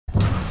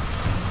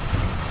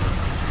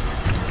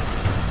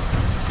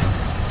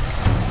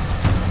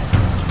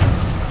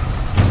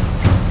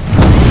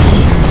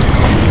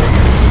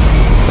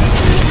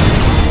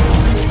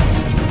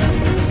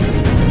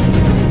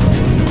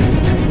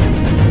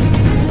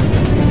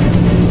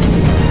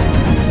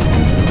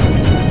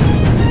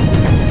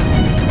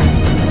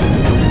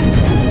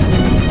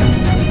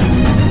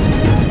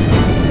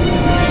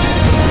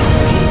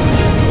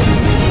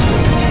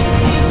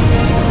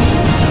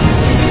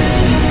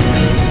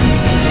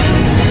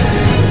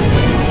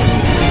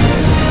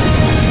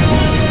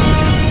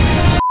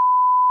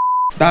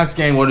Stocks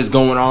gang, what is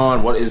going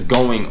on? What is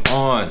going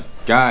on?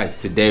 Guys,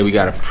 today we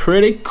got a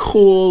pretty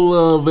cool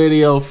little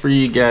video for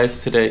you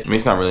guys today. I mean,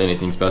 it's not really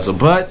anything special,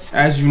 but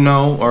as you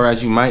know, or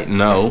as you might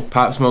know,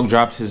 Pop Smoke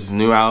dropped his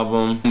new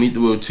album, Meet the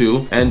Woo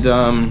 2, and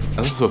I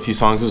listened to a few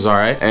songs, it was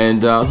alright,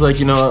 and I was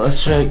like, you know,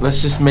 let's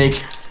just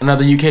make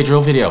another UK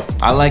drill video.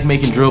 I like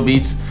making drill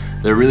beats.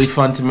 They're really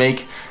fun to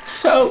make,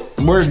 so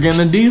we're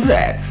gonna do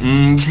that,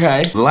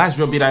 okay? The last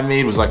drill beat I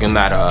made was like in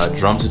that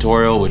drum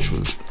tutorial, which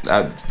was,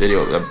 that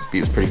beat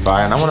was pretty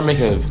fire, and I wanna make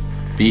a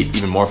beat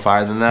even more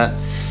fire than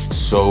that.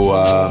 So,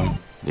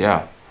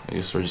 yeah, I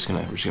guess we're just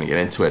gonna get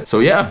into it. So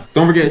yeah,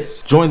 don't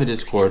forget, join the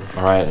Discord,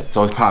 all right? It's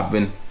always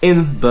popping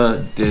in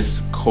the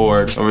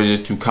Discord. Don't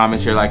forget to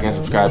comment, share, like, and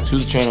subscribe to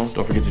the channel.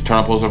 Don't forget to turn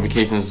on post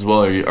notifications as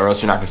well, or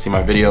else you're not gonna see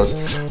my videos.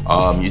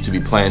 YouTube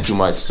be playing too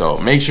much, so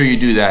make sure you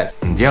do that.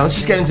 And yeah, let's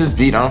just get into this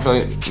beat. I don't feel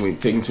like we're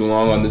taking too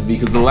long on this beat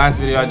because the last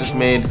video I just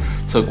made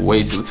took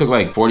way too, it took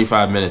like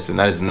 45 minutes, and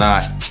that is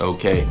not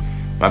okay.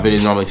 My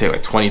videos normally take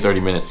like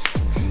 20-30 minutes,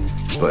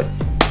 but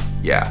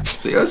yeah,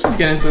 so yeah, let's just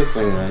get into this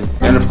thing, man.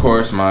 And of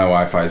course, my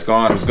Wi-Fi is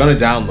gone. I was gonna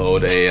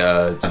download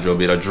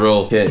a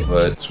drill kit,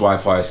 but this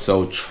Wi-Fi is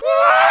so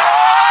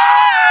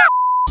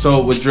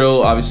So with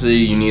drill, obviously,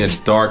 you need a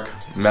dark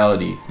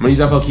melody. I'm gonna use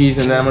FL keys,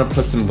 and then I'm gonna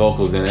put some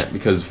vocals in it,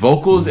 because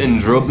vocals in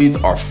drill beats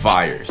are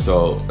fire.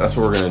 So that's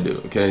what we're gonna do,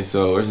 okay?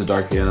 So where's the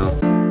dark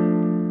piano?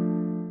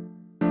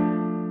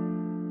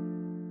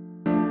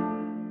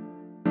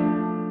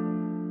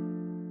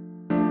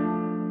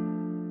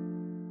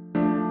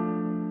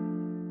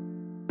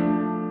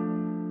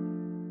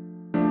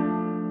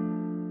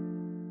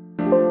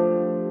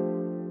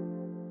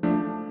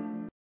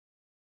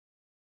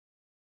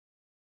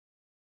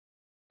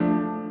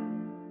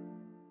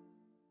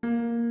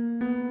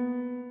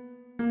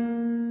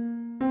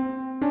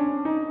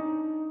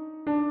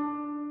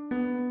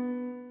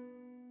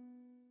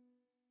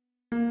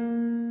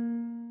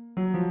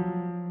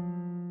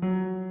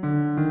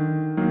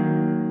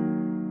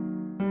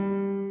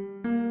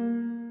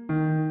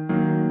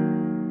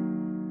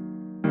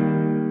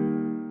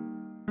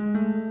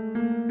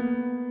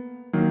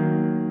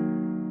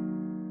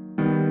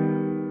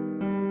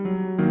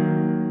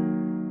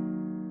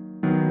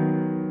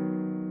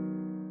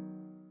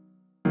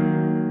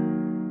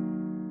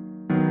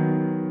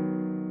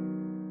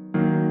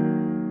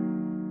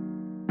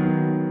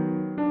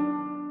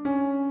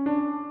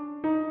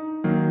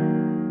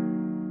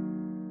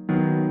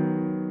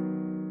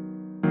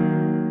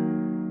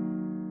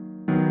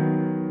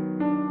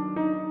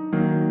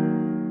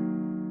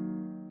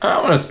 I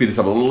want to speed this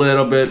up a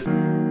little bit.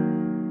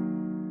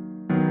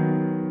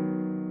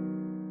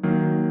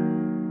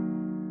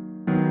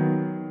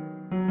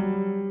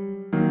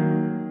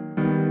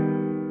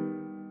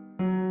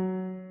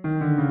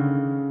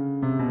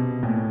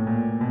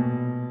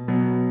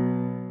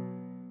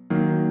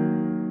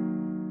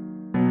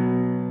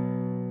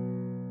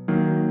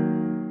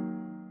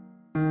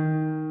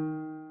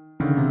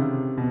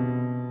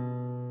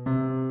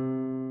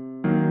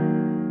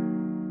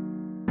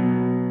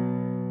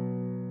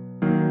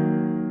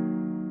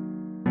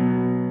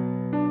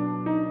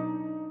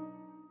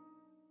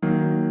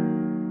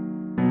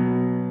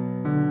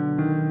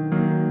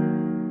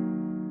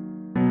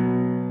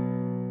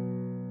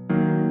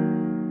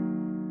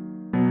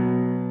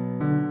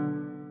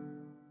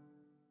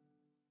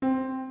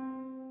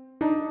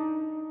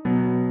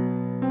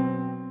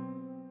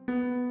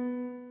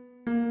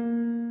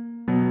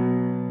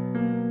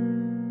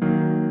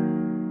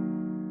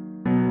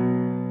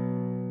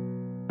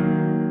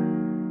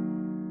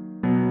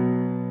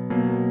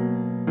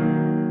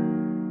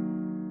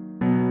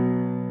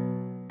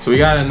 So we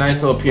got a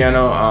nice little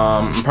piano.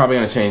 I'm probably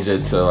gonna change it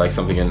to like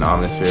something in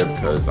Omnisphere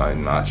because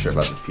I'm not sure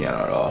about this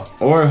piano at all.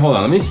 Or hold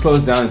on, let me slow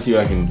this down and see if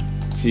I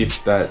can see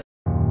if that.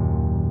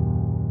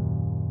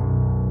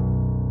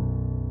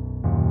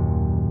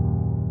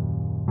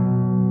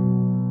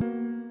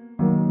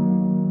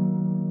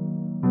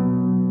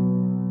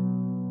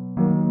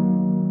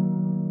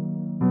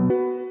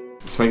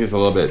 Let's make this a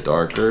little bit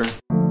darker.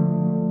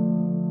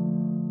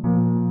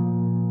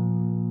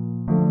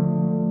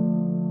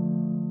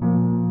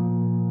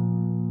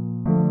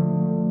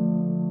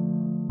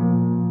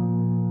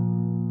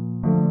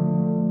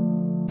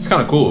 It's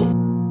kind of cool.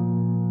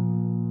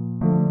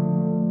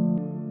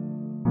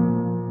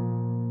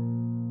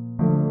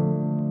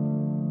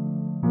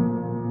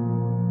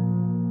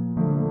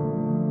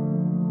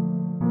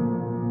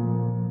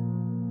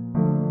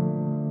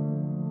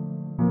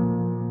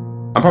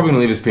 I'm probably gonna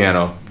leave this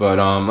piano, but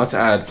let's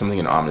add something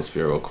in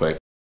Omnisphere real quick.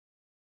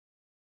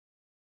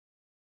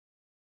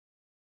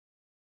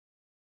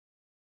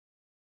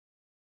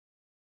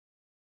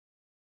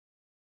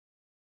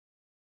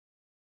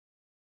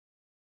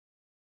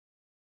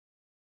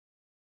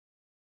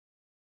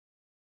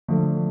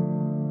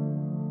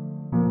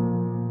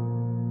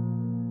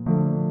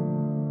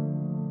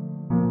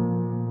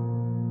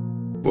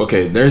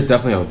 Okay, there's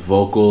definitely a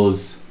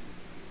vocals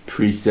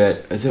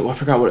preset. Is it? Well, I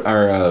forgot what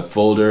our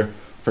folder.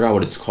 I forgot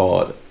what it's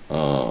called.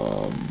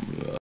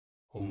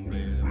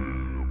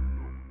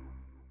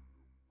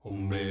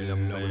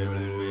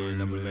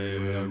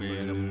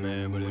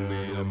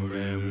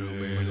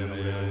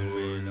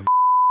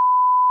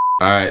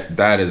 Alright,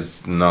 that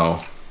is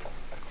no.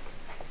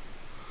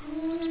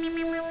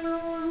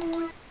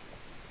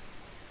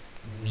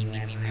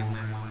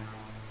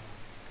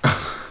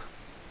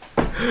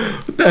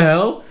 What the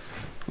hell?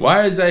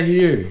 Why is that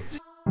here?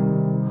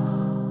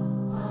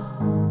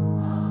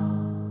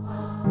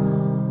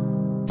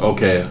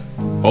 Okay,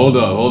 hold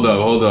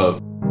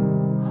up.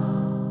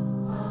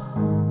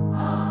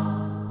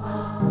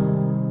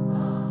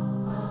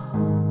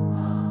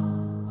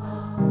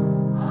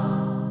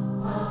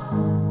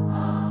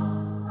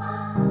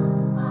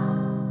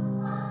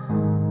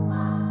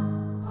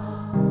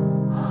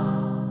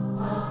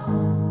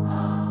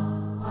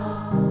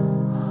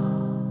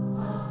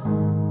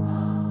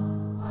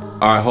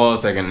 Alright, hold on a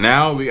second.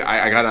 Now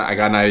I got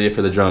an idea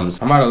for the drums.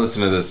 I'm about to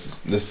listen to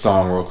this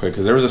song real quick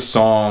because there was a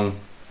song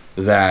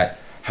that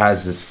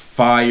has this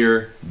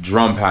fire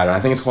drum pattern.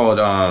 I think it's called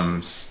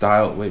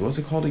style. Wait, what's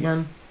it called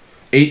again?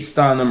 8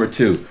 style number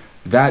 2.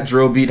 That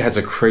drill beat has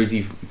a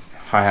crazy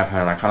hi-hat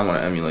pattern. I kind of want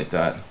to emulate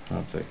that. Hold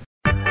on a second.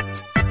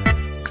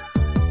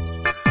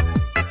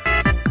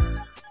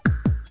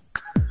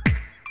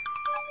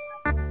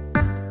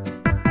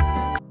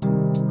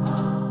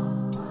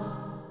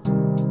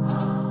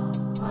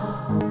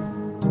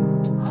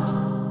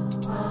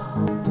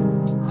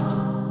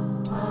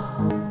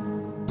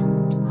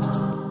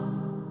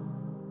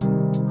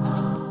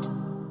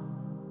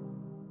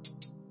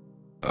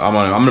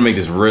 I'm gonna make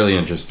this really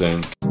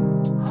interesting.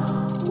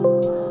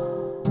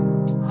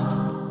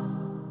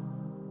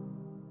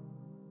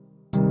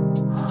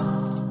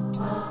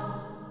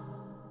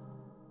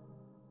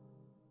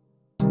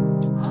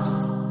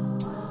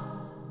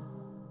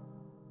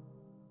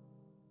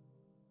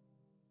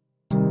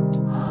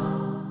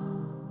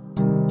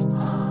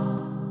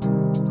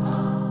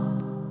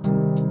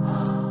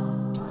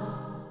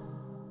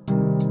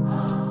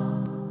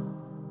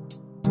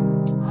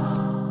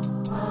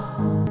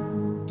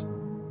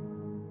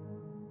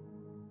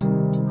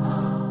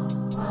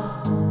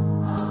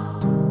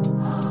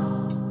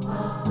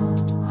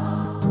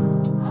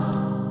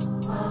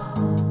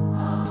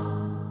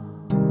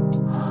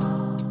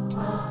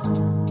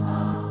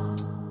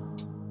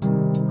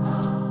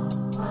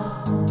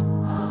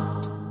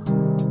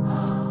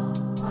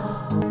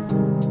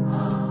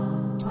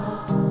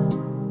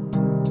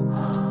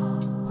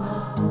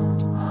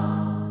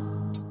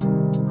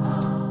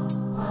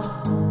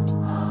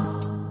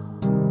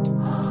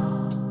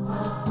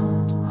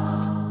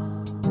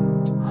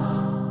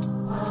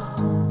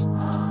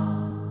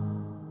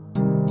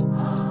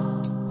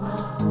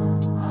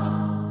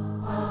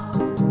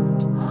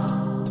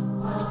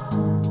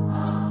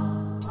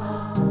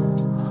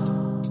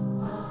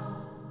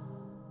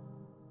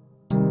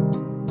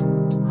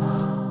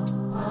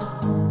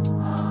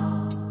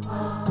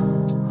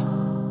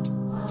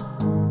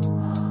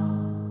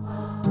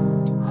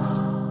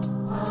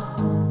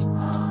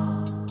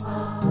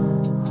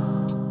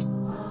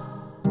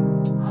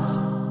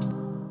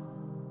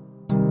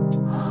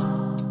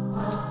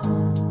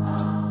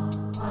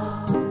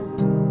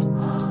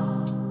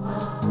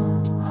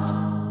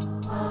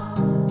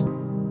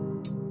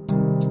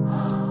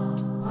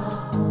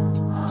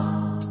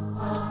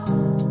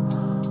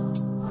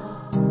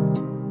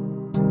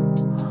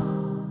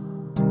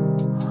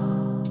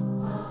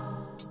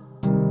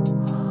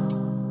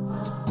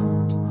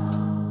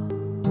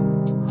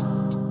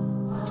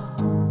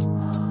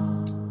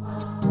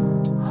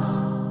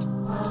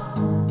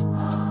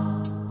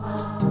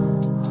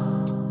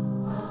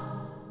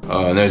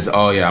 And there's,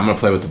 oh yeah, I'm gonna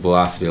play with the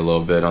velocity a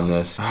little bit on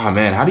this. Oh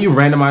man, how do you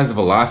randomize the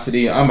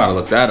velocity? I'm about to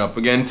look that up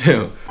again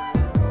too.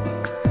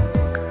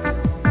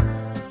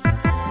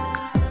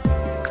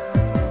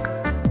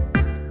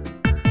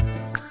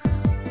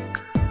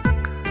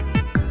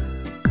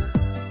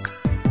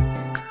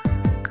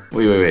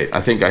 Wait,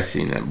 I think I've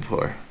seen that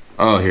before.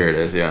 Oh, here it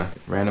is, yeah.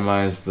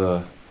 Randomize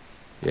the,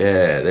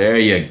 yeah, there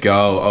you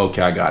go.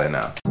 Okay, I got it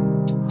now.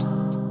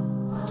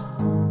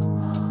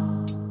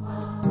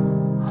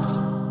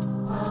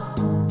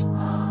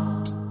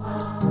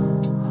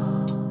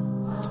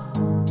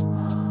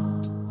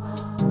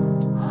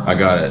 I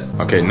got it.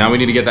 Okay, now we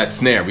need to get that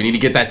snare. We need to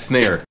get that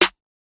snare.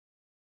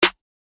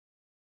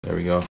 There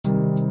we go.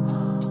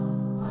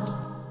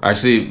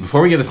 Actually,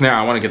 before we get the snare,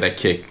 I want to get that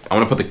kick. I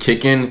want to put the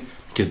kick in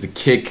because the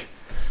kick,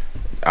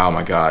 oh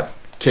my god.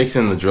 Kicks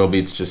in the drill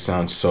beats just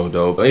sound so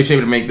dope. I should be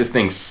able to make this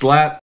thing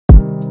slap.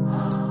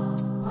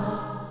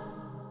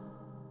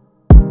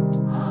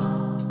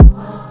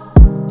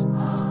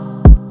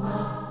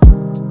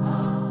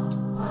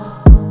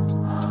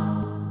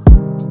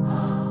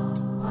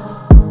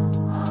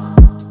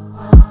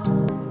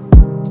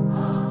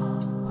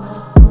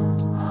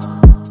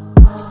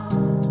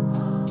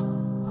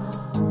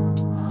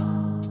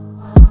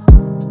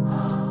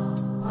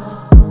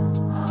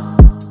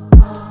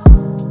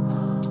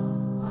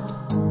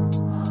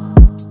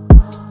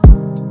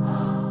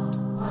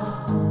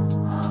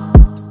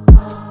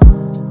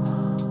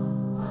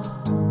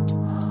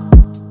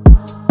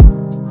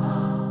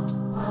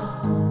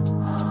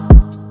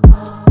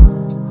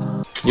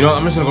 You know what,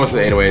 I'm just gonna go to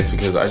the 808s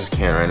because I just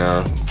can't right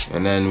now.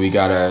 And then we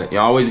gotta, you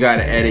always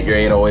gotta edit your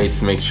 808s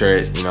to make sure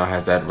it,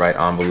 has that right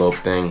envelope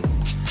thing.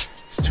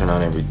 Just turn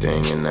on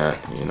everything in that,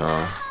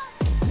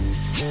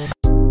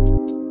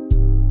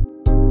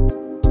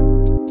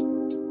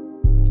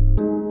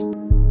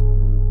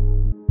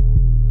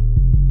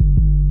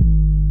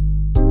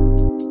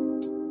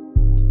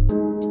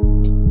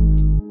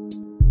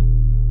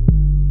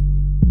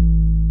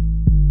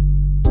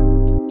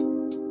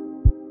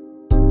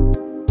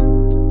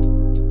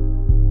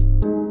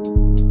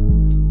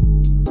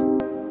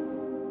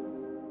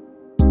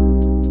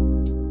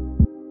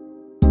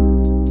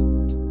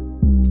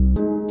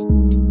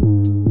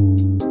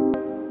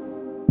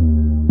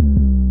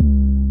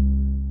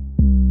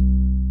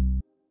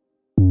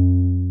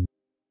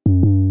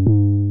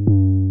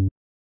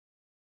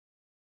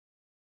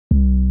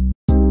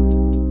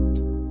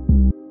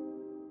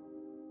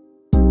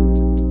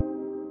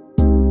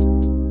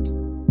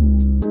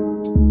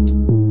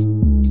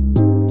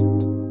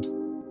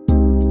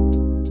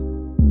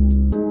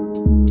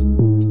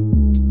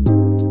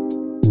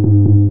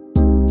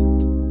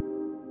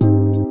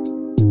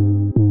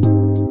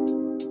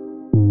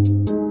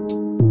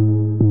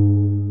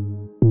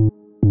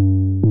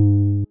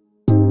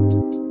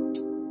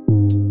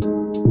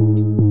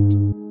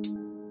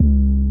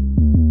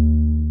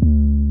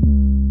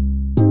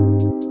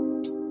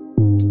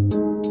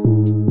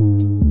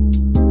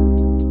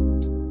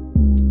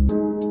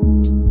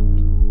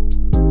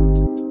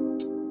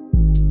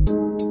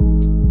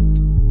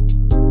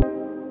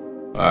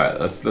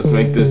 Alright, let's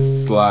make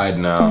this slide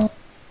now.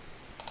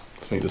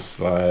 Let's make this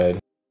slide.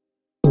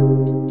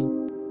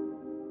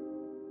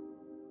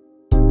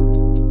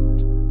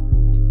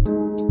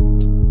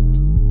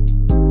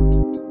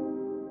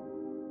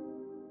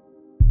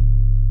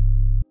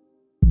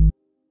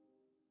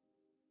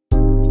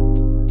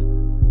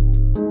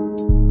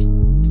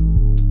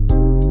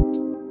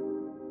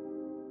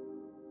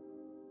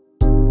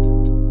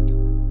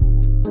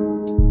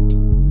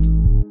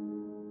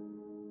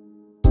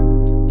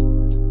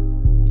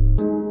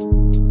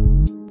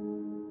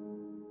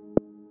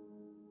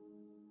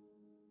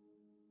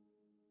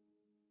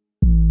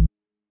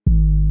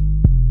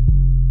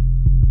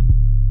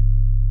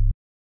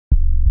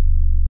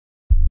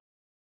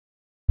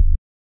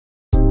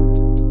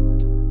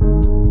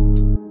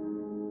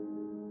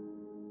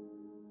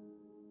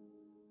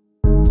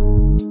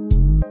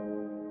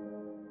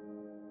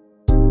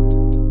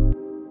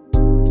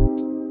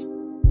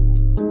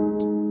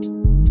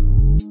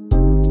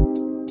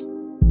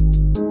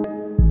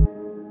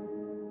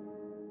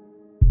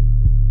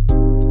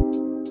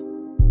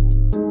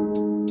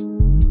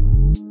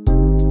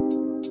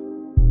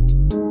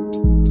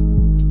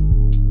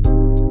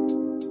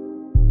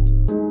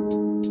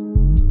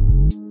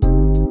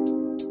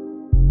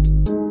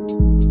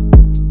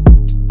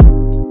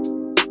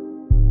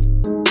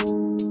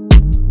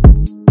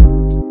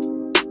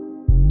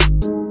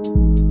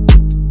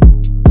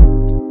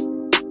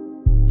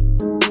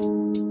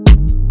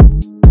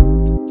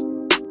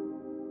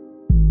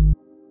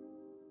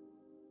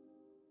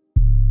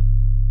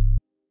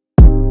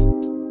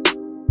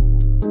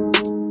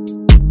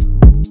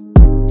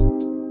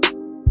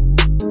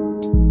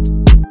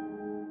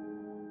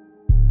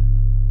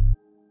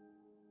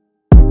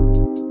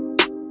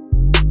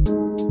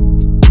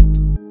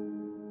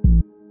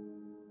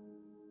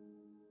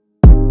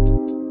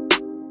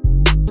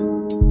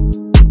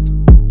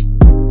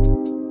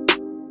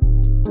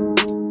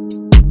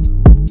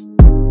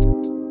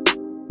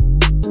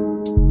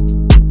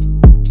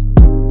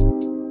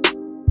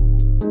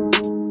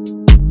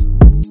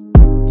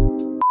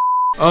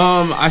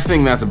 I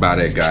think that's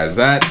about it, guys.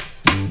 That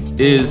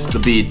is the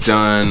beat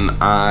done.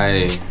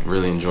 I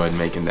really enjoyed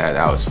making that.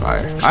 That was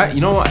fire.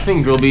 You know what? I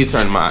think drill beats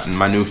are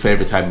my new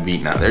favorite type of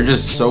beat now. They're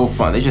just so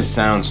fun. They just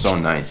sound so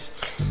nice.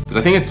 Because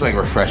I think it's like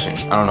refreshing.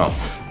 I don't know.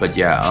 But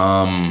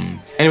yeah,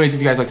 anyways, if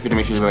you guys like the video,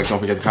 make sure you leave a like, don't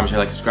forget to comment, share,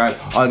 like, subscribe,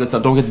 all that good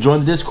stuff. Don't forget to join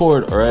the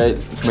Discord, alright?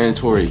 It's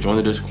mandatory. Join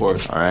the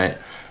Discord, alright?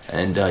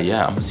 And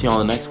yeah, I'm gonna see you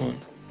all in the next one.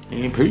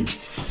 And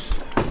peace.